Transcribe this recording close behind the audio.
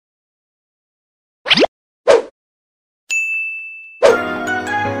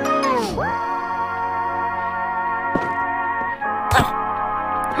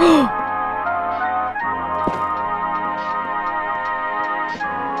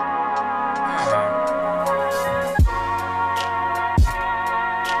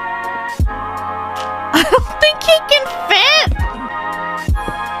kicking fit?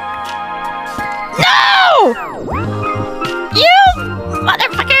 No! You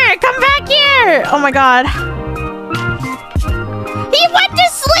motherfucker, come back here! Oh my god. He went to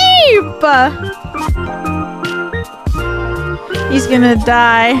sleep! He's gonna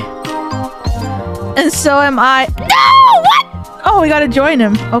die. And so am I. No! What? Oh, we gotta join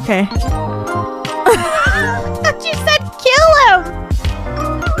him. Okay. She said kill him!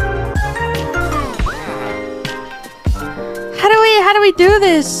 How do we do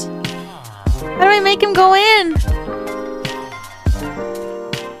this? How do we make him go in?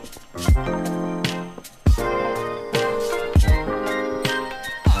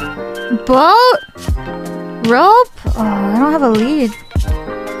 Boat? Rope? Oh, I don't have a lead.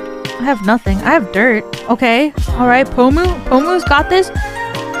 I have nothing. I have dirt. Okay. Alright, Pomu. Pomu's got this.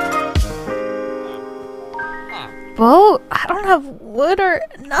 Boat? I don't have wood or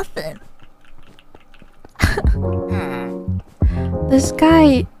nothing. This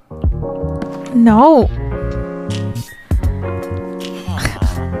guy... No.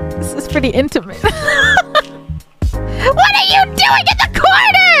 This is pretty intimate. What are you doing in the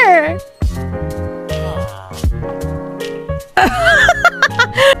corner?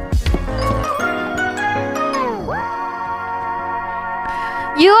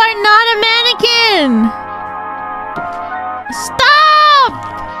 You are not a mannequin! Stop!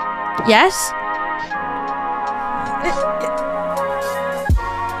 Yes?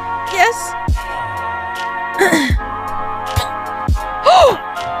 Yes?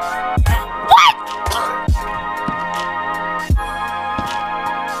 What?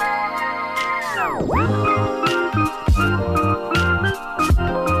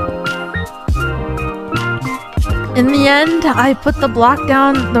 In the end, I put the block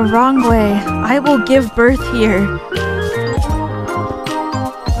down the wrong way. I will give birth here.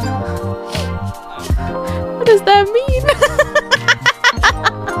 What does that mean?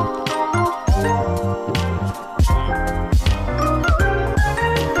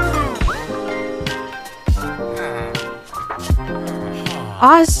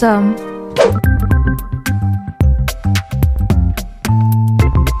 Awesome.